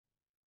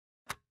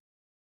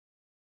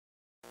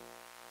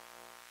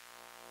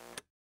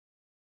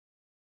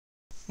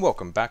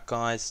Welcome back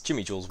guys,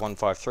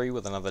 JimmyJules153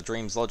 with another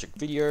Dreams Logic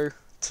video.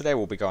 Today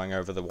we'll be going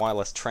over the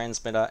wireless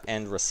transmitter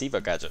and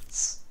receiver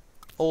gadgets.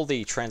 All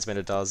the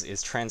transmitter does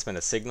is transmit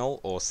a signal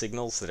or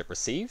signals that it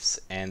receives,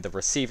 and the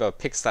receiver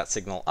picks that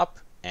signal up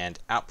and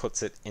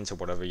outputs it into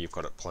whatever you've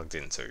got it plugged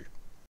into.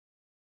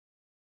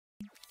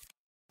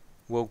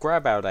 We'll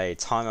grab out a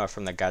timer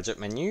from the gadget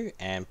menu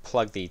and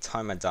plug the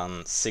timer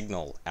done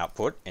signal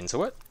output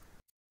into it.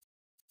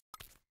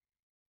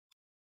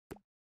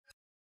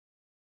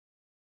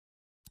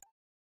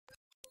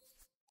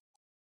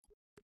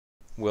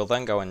 We'll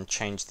then go and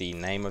change the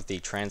name of the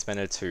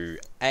transmitter to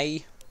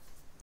A.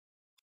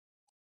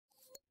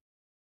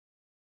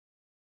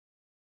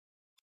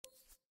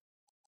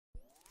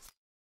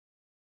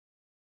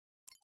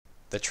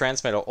 The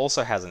transmitter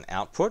also has an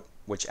output,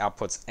 which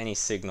outputs any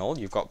signal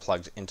you've got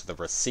plugged into the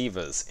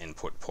receiver's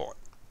input port.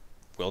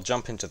 We'll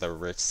jump into the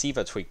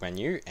receiver tweak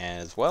menu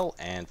as well,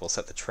 and we'll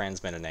set the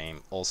transmitter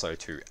name also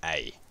to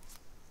A.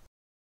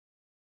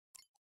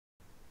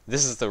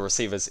 This is the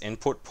receiver's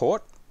input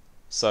port,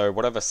 so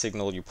whatever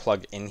signal you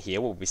plug in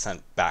here will be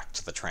sent back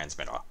to the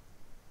transmitter.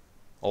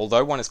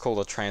 Although one is called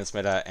a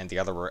transmitter and the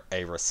other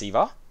a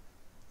receiver,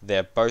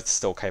 they're both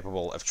still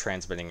capable of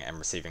transmitting and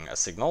receiving a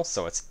signal,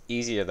 so it's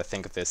easier to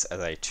think of this as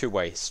a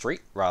two-way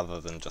street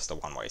rather than just a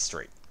one-way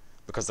street,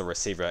 because the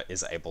receiver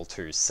is able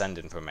to send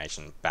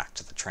information back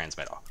to the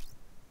transmitter.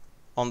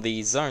 On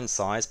the zone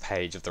size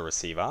page of the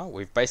receiver,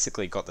 we've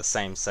basically got the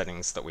same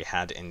settings that we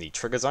had in the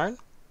trigger zone.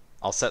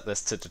 I'll set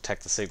this to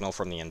detect the signal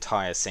from the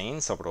entire scene,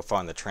 so it'll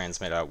find the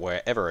transmitter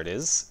wherever it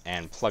is,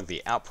 and plug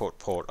the output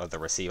port of the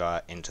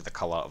receiver into the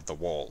color of the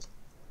wall.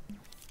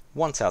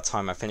 Once our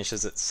timer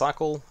finishes its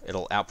cycle,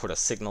 it'll output a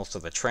signal to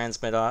the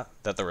transmitter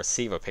that the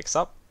receiver picks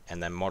up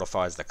and then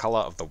modifies the color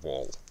of the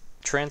wall.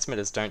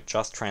 Transmitters don't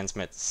just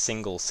transmit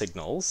single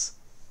signals,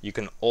 you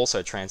can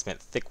also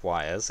transmit thick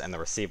wires, and the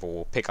receiver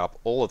will pick up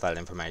all of that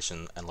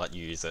information and let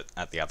you use it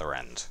at the other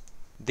end.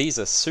 These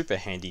are super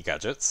handy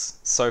gadgets.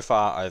 So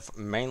far I've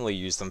mainly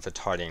used them for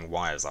tidying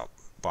wires up,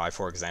 by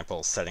for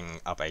example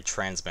setting up a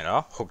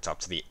transmitter hooked up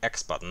to the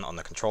X button on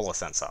the controller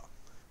sensor.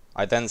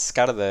 I then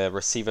scatter the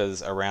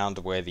receivers around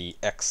where the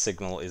X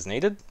signal is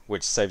needed,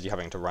 which saves you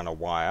having to run a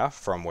wire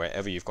from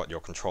wherever you've got your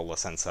controller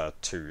sensor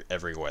to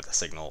everywhere the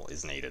signal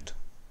is needed.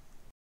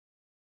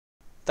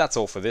 That's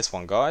all for this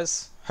one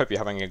guys. Hope you're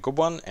having a good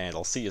one, and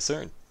I'll see you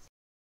soon.